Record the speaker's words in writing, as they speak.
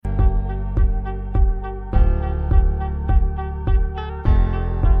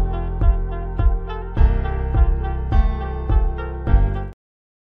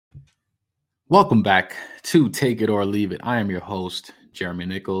Welcome back to Take It or Leave It. I am your host, Jeremy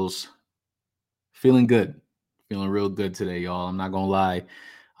Nichols. Feeling good. Feeling real good today, y'all. I'm not gonna lie.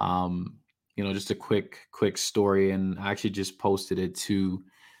 Um, just a quick story, and I actually just posted it to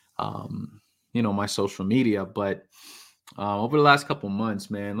my social media. But over the last couple months,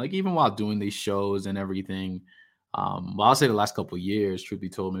 man, like even while doing these shows and everything, well, I'll say the last couple years, truth be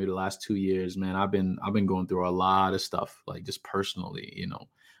told, maybe the last 2 years, man, I've been going through a lot of stuff, like just personally,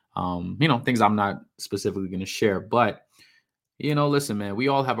 things I'm not specifically going to share, but listen, man, we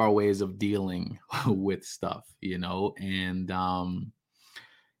all have our ways of dealing with stuff, and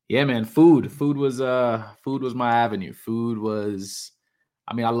yeah, man, food was my avenue. Food was,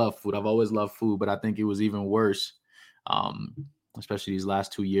 I mean, I love food. I've always loved food, but I think it was even worse, um, especially these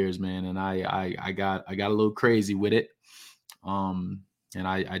last 2 years, man. And I got a little crazy with it, um, and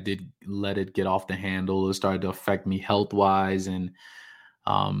I did let it get off the handle. It started to affect me health wise, and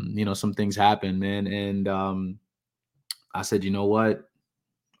some things happened, man. And I said, you know what?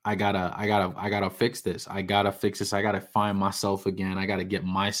 I gotta fix this. I gotta fix this. I gotta find myself again. I gotta get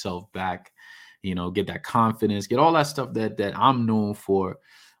myself back, get that confidence, get all that stuff that I'm known for,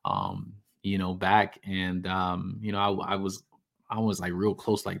 back. And I was like real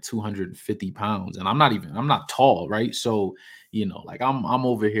close, like 250 pounds. And I'm not tall, right? So, like I'm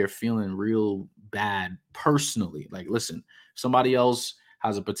over here feeling real bad personally. Like, listen, somebody else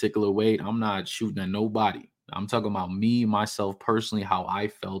has a particular weight. I'm not shooting at nobody. I'm talking about me, myself personally, how I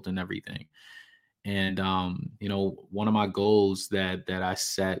felt and everything. And one of my goals that I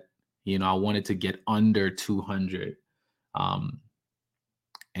set, I wanted to get under 200. Um,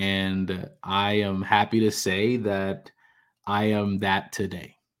 and I am happy to say that I am that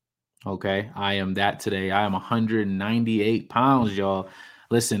today. Okay. I am that today. I am 198 pounds, y'all.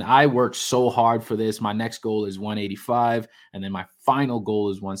 Listen, I worked so hard for this. My next goal is 185. And then my final goal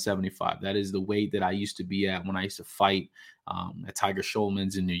is 175. That is the weight that I used to be at when I used to fight at Tiger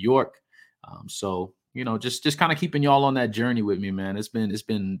Schulman's in New York. So, just kind of keeping y'all on that journey with me, man. It's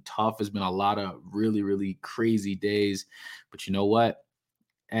been tough. It's been a lot of really, really crazy days. But you know what?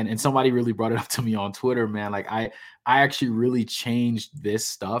 And somebody really brought it up to me on Twitter, man. Like I actually really changed this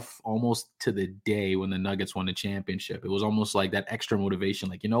stuff almost to the day when the Nuggets won the championship. It was almost like that extra motivation.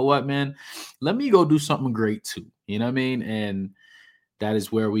 Like, you know what, man? Let me go do something great too. You know what I mean? And that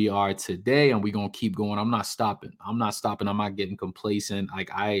is where we are today, and we're gonna keep going. I'm not stopping. I'm not stopping. I'm not getting complacent.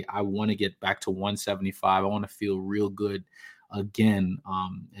 Like I want to get back to 175. I want to feel real good again,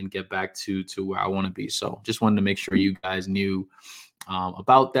 and get back to where I want to be. So just wanted to make sure you guys knew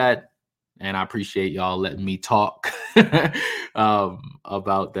about that. And I appreciate y'all letting me talk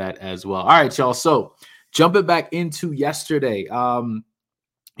about that as well. All right, y'all. So jumping back into yesterday,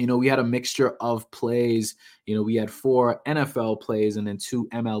 we had a mixture of plays. We had 4 NFL plays and then 2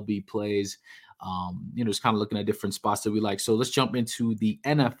 MLB plays. Just kind of looking at different spots that we like. So let's jump into the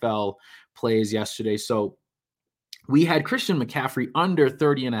NFL plays yesterday. So we had Christian McCaffrey under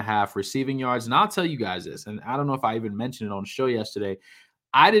 30 and a half receiving yards. And I'll tell you guys this, and I don't know if I even mentioned it on the show yesterday.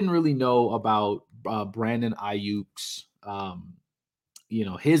 I didn't really know about Brandon Ayuk's,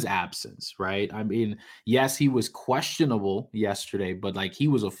 his absence, right? I mean, yes, he was questionable yesterday, but like he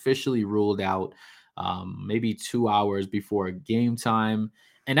was officially ruled out maybe 2 hours before game time.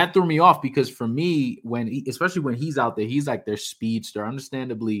 And that threw me off because for me, especially when he's out there, he's like their speedster.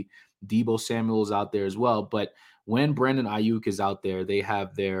 Understandably, Debo Samuel's out there as well. But when Brandon Ayuk is out there, they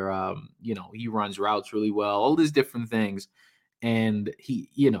have their, he runs routes really well, all these different things. And he,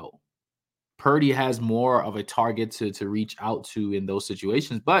 Purdy has more of a target to reach out to in those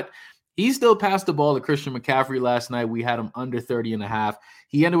situations, but he still passed the ball to Christian McCaffrey last night. We had him under 30 and a half.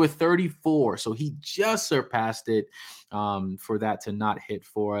 He ended with 34, so he just surpassed it for that to not hit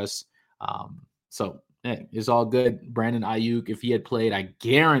for us. So hey, it's all good. Brandon Ayuk, if he had played, I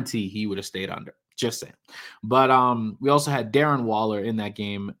guarantee he would have stayed under. Just saying. But we also had Darren Waller in that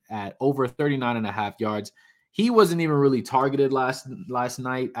game at over 39 and a half yards. He wasn't even really targeted last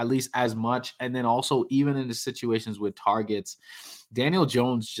night, at least as much. And then also even in the situations with targets, Daniel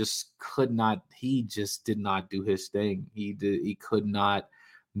Jones just did not do his thing. He could not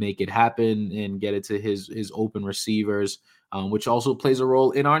make it happen and get it to his open receivers, which also plays a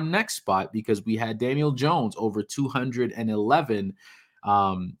role in our next spot because we had Daniel Jones over 211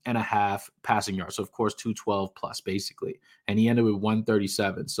 and a half passing yards. So of course, 212 plus basically. And he ended with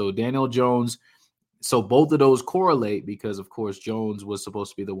 137. So Daniel Jones, so both of those correlate because, of course, Jones was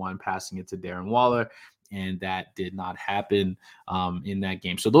supposed to be the one passing it to Darren Waller. and that did not happen in that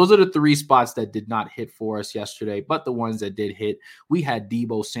game. So those are the three spots that did not hit for us yesterday, but the ones that did hit, we had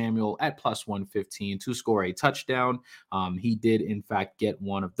Deebo Samuel at plus 115 to score a touchdown. He did, in fact, get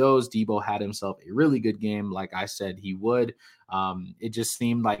one of those. Deebo had himself a really good game, like I said he would. It just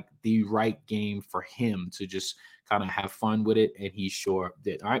seemed like the right game for him to just kind of have fun with it, and he sure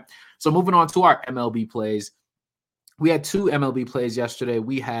did. All right. So moving on to our MLB plays. We had two MLB plays yesterday.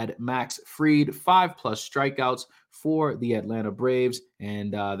 We had Max Fried, 5+ strikeouts for the Atlanta Braves,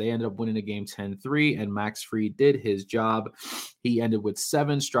 and they ended up winning the game 10-3, and Max Fried did his job. He ended with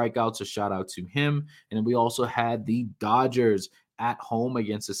 7 strikeouts, a shout out to him. And then we also had the Dodgers at home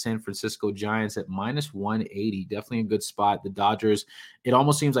against the San Francisco Giants at minus 180. Definitely a good spot. The Dodgers, it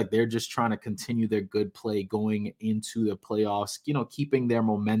almost seems like they're just trying to continue their good play going into the playoffs, keeping their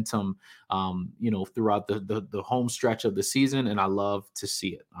momentum, throughout the home stretch of the season. And I love to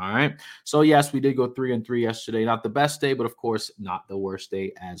see it. All right. So yes, we did go 3-3 yesterday. Not the best day, but of course not the worst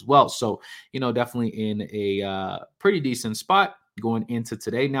day as well. So, definitely in a pretty decent spot going into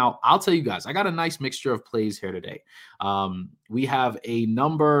today. Now, I'll tell you guys, I got a nice mixture of plays here today. We have a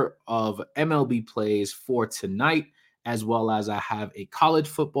number of MLB plays for tonight, as well as I have a college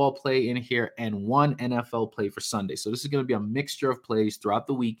football play in here and one NFL play for Sunday. So this is going to be a mixture of plays throughout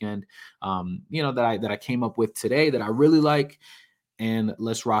the weekend, that I came up with today that I really like, and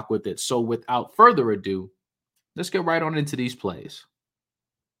let's rock with it. So without further ado, let's get right on into these plays.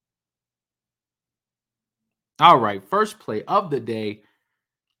 All right, first play of the day.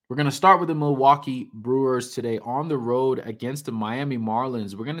 We're going to start with the Milwaukee Brewers today on the road against the Miami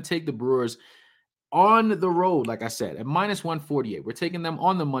Marlins. We're going to take the Brewers on the road, like I said, at minus 148. We're taking them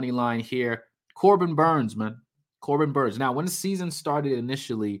on the money line here. Corbin Burns, man. Corbin Burns. Now, when the season started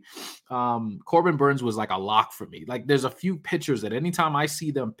initially, Corbin Burns was like a lock for me. Like, there's a few pitchers that anytime I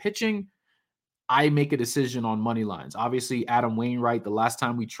see them pitching, I make a decision on money lines. Obviously, Adam Wainwright, the last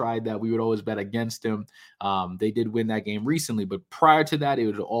time we tried that, we would always bet against him. They did win that game recently, but prior to that, it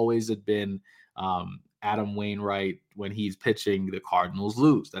would always have been Adam Wainwright. When he's pitching, the Cardinals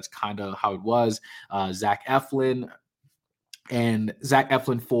lose. That's kind of how it was. Zach Eflin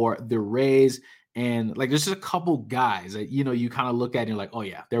for the Rays. And like, there's just a couple guys that, you kind of look at and you're like, oh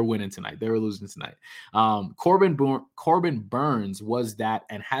yeah, they're winning tonight. They're losing tonight. Corbin Burns was that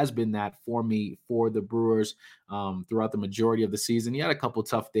and has been that for me for the Brewers throughout the majority of the season. He had a couple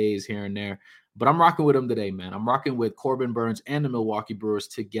tough days here and there, but I'm rocking with him today, man. I'm rocking with Corbin Burns and the Milwaukee Brewers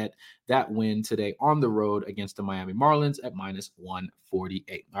to get that win today on the road against the Miami Marlins at minus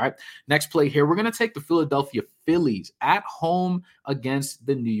 148. All right. Next play here. We're going to take the Philadelphia Phillies at home against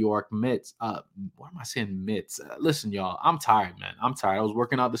the New York Mets. Why am I saying Mets? Listen, y'all, I'm tired, man. I'm tired. I was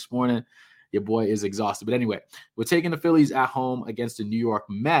working out this morning. Your boy is exhausted. But anyway, we're taking the Phillies at home against the New York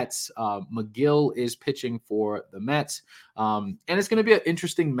Mets. McGill is pitching for the Mets. And it's going to be an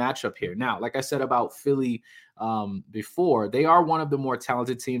interesting matchup here. Now, like I said about Philly before, they are one of the more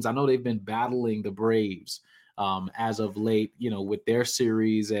talented teams. I know they've been battling the Braves as of late, with their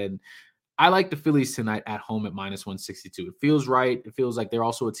series. And I like the Phillies tonight at home at minus 162. It feels right. It feels like they're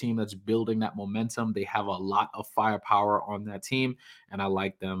also a team that's building that momentum. They have a lot of firepower on that team, and I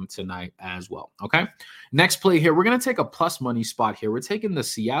like them tonight as well. Okay. Next play here. We're going to take a plus money spot here. We're taking the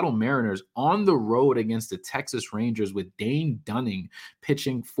Seattle Mariners on the road against the Texas Rangers with Dane Dunning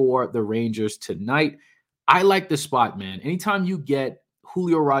pitching for the Rangers tonight. I like the spot, man. Anytime you get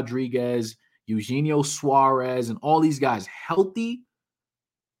Julio Rodriguez, Eugenio Suarez, and all these guys healthy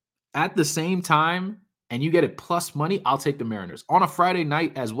at the same time, and you get it plus money, I'll take the Mariners. On a Friday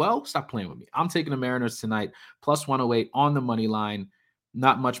night as well, stop playing with me. I'm taking the Mariners tonight, plus 108 on the money line.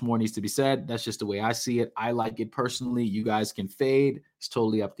 Not much more needs to be said. That's just the way I see it. I like it personally. You guys can fade. It's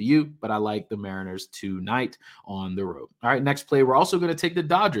totally up to you, but I like the Mariners tonight on the road. All right, next play. We're also going to take the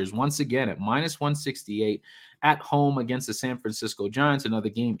Dodgers once again at minus 168 at home against the San Francisco Giants, another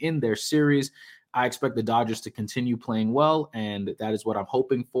game in their series. I expect the Dodgers to continue playing well, and that is what I'm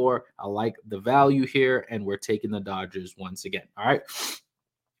hoping for. I like the value here, and we're taking the Dodgers once again. All right.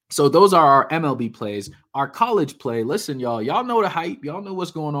 So those are our MLB plays. Our college play, listen, y'all know the hype. Y'all know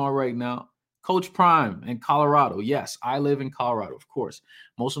what's going on right now. Coach Prime in Colorado. Yes, I live in Colorado, of course.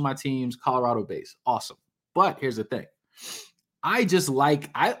 Most of my teams, Colorado-based. Awesome. But here's the thing. I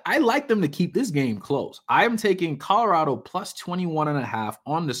like them to keep this game close. I am taking Colorado plus 21.5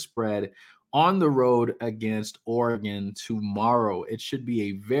 on the spread on the road against Oregon tomorrow. It should be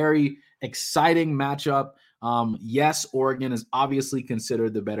a very exciting matchup. Yes, Oregon is obviously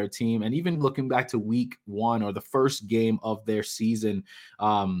considered the better team. And even looking back to week 1 or the first game of their season,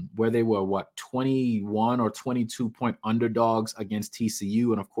 where they were, 21 or 22-point underdogs against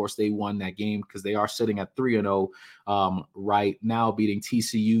TCU. And of course, they won that game because they are sitting at 3-0 right now, beating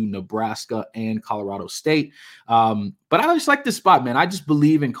TCU, Nebraska, and Colorado State. But I just like this spot, man. I just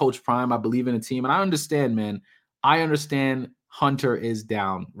believe in Coach Prime. I believe in the team. And I understand, man. I understand Hunter is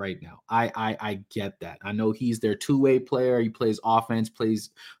down right now. I get that. I know he's their two-way player. He plays offense, plays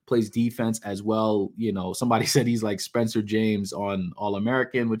defense as well. You know, somebody said he's like Spencer James on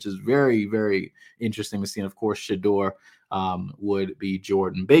All-American, which is very, very interesting to see. And of course, Shador would be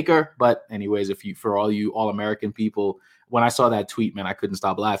Jordan Baker. But anyways, for all you All-American people, when I saw that tweet, man, I couldn't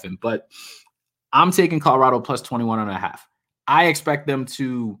stop laughing. But I'm taking Colorado plus 21.5. I expect them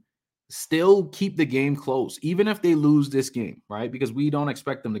to still keep the game close, even if they lose this game, right? Because we don't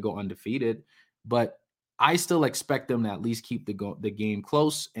expect them to go undefeated, but I still expect them to at least keep the game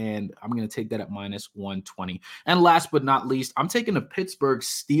close, and I'm going to take that at minus 120. And last but not least, I'm taking the Pittsburgh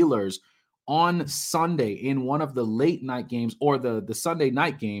Steelers on Sunday in one of the late night games, or the Sunday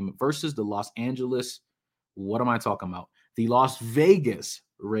night game versus the Los Angeles, what am I talking about? The Las Vegas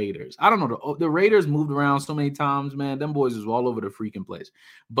Raiders. I don't know. The Raiders moved around so many times, man. Them boys is all over the freaking place.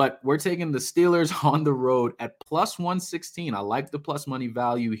 But we're taking the Steelers on the road at plus 116. I like the plus money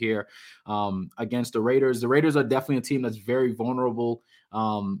value here against the Raiders. The Raiders are definitely a team that's very vulnerable.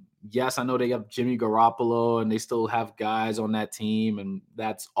 Yes, I know they have Jimmy Garoppolo and they still have guys on that team, and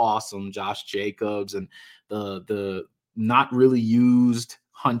that's awesome. Josh Jacobs and the not really used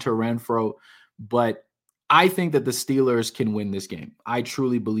Hunter Renfrow. But I think that the Steelers can win this game. I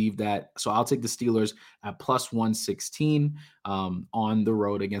truly believe that. So I'll take the Steelers at plus 116 on the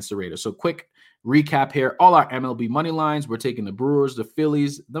road against the Raiders. So quick recap here. All our MLB money lines, we're taking the Brewers, the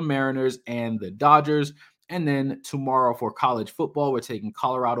Phillies, the Mariners, and the Dodgers. And then tomorrow for college football, we're taking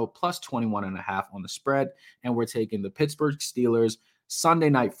Colorado plus 21.5 on the spread. And we're taking the Pittsburgh Steelers Sunday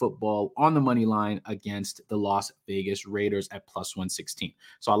night football on the money line against the Las Vegas Raiders at plus 116.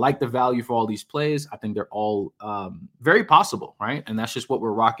 So I like the value for all these plays. I think they're all very possible, right? And that's just what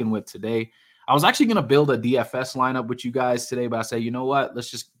we're rocking with today. I was actually going to build a DFS lineup with you guys today, but I say, you know what? Let's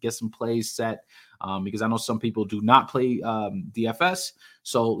just get some plays set because I know some people do not play DFS.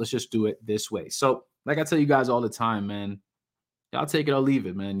 So let's just do it this way. So like I tell you guys all the time, man, y'all take it or leave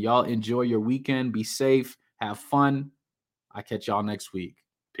it, man. Y'all enjoy your weekend. Be safe. Have fun. I catch y'all next week.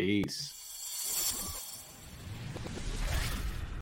 Peace.